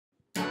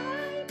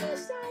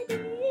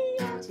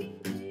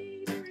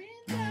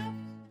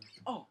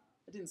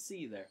see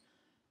you there.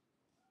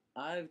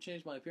 I've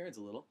changed my appearance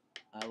a little.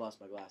 I lost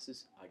my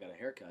glasses. I got a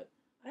haircut.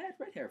 I had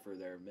red hair for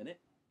there a minute.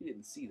 You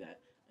didn't see that.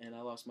 And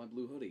I lost my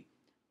blue hoodie.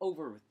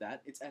 Over with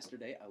that. It's Esther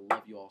Day. I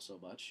love you all so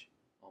much.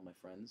 All my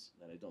friends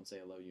that I don't say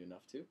I love you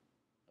enough to.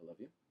 I love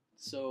you.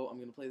 So I'm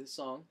going to play this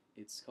song.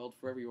 It's called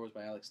Forever Yours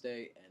by Alex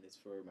Day, and it's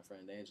for my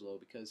friend Angelo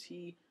because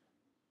he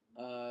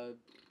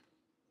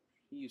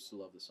used to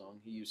love the song.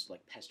 He used to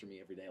like pester me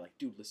every day, like,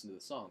 dude, listen to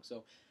the song.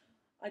 So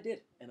I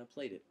did, and I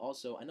played it.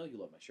 Also, I know you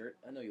love my shirt.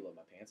 I know you love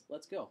my pants.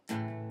 Let's go.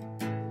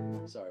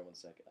 Sorry, one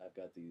sec. I've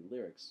got the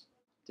lyrics.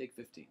 Take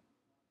 15.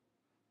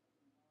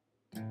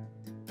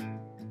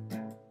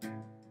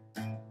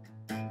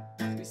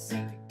 We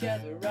sing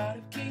together out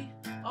of key.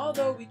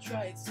 Although we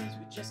try, it seems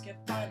we just can't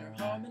find our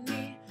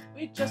harmony.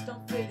 We just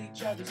don't fit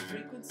each other's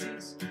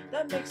frequencies.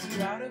 That makes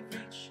you out of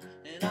reach.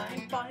 And I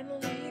am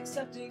finally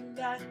accepting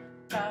that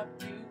about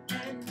you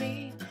and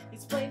me.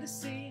 It's plain to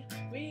see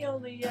we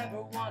only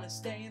ever want to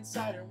stay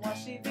inside and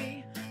watch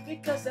TV,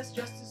 because that's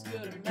just as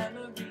good a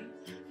memory.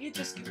 You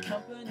just get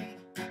company.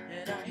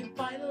 And I am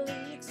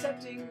finally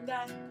accepting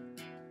that.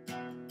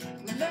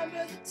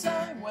 Remember the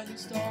time when you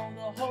stole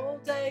the whole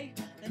day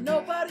and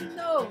nobody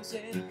knows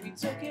it? We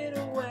took it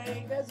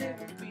away, cause it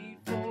would be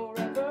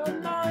forever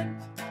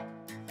mine,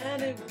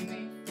 and it would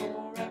be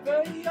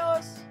forever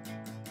yours.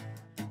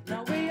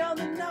 Now we on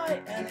the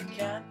night and it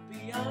can't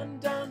be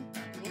undone.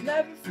 We'll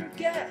never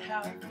forget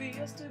how it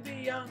feels to be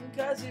young,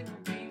 cause it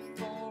would be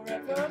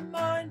forever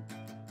mine,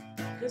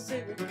 cause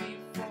it would be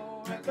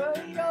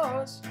forever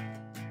yours.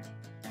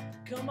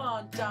 Come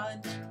on,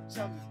 darling,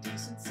 some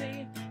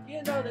decency.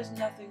 You know there's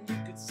nothing you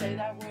could say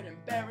that would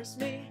embarrass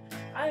me.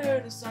 I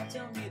heard a song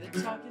tell me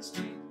that talk is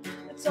cheap.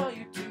 That's all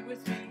you do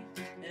with me.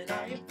 And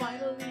I am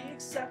finally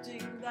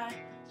accepting that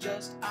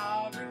just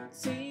our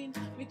routine.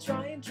 We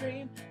try and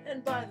dream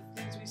and buy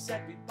the things we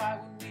said we'd buy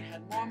when we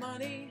had more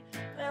money.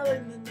 Well,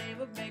 in the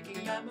name of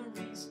making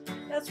memories,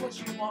 that's what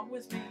you want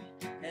with me.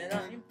 And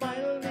I am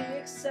finally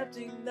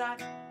accepting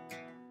that.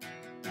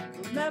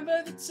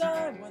 Remember the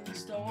time when we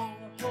stole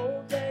the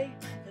whole day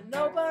and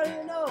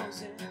nobody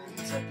knows it?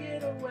 We took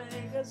it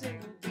away, cause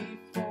it will be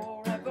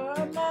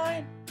forever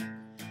mine.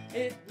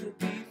 It will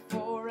be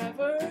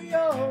forever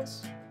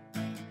yours.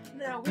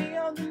 Now we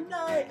on the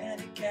night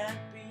and it can't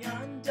be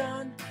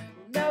undone.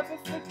 We'll never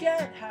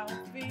forget how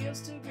it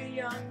feels to be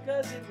young,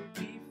 cause it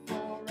will be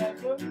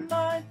forever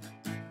mine.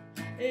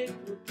 It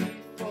will be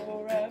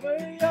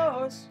forever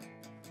yours.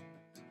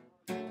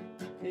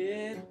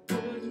 It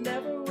would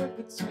never work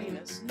between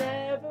us,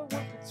 never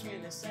work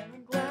between us, and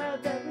I'm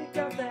glad that we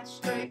got that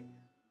straight.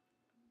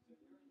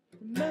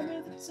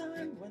 Remember the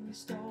time when we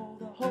stole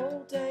the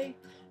whole day?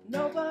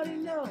 Nobody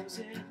knows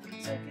it,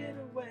 we took it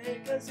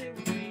away, cause it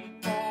would be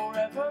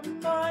forever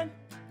mine,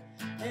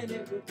 and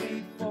it would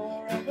be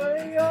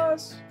forever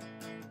yours.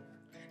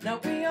 Now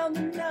we on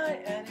the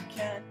night and it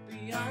can't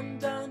be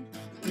undone.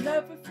 We'll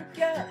never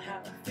forget how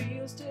it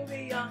feels to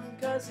be young,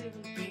 cause it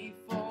will be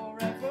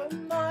forever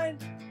mine,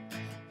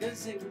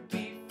 cause it will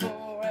be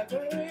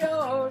forever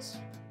yours.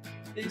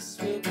 This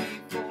will be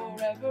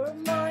forever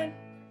mine.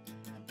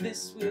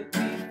 This will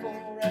be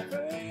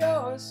forever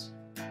yours.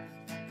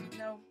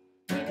 Now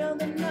we on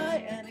the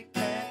night and it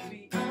can't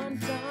be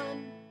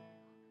undone.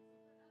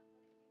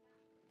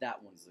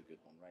 That one's the good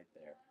one right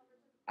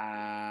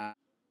there.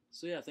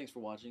 So yeah, thanks for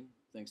watching.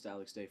 Thanks to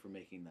Alex Day for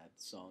making that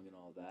song and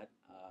all that.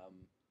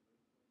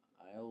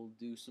 I'll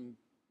do some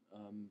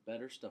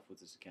better stuff with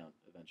this account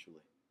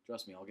eventually.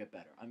 Trust me, I'll get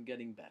better. I'm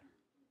getting better.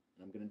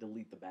 And I'm going to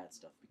delete the bad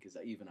stuff because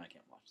even I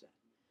can't watch that.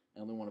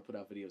 I only want to put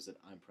out videos that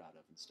I'm proud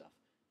of and stuff.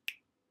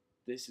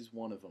 This is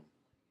one of them.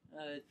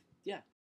 Yeah.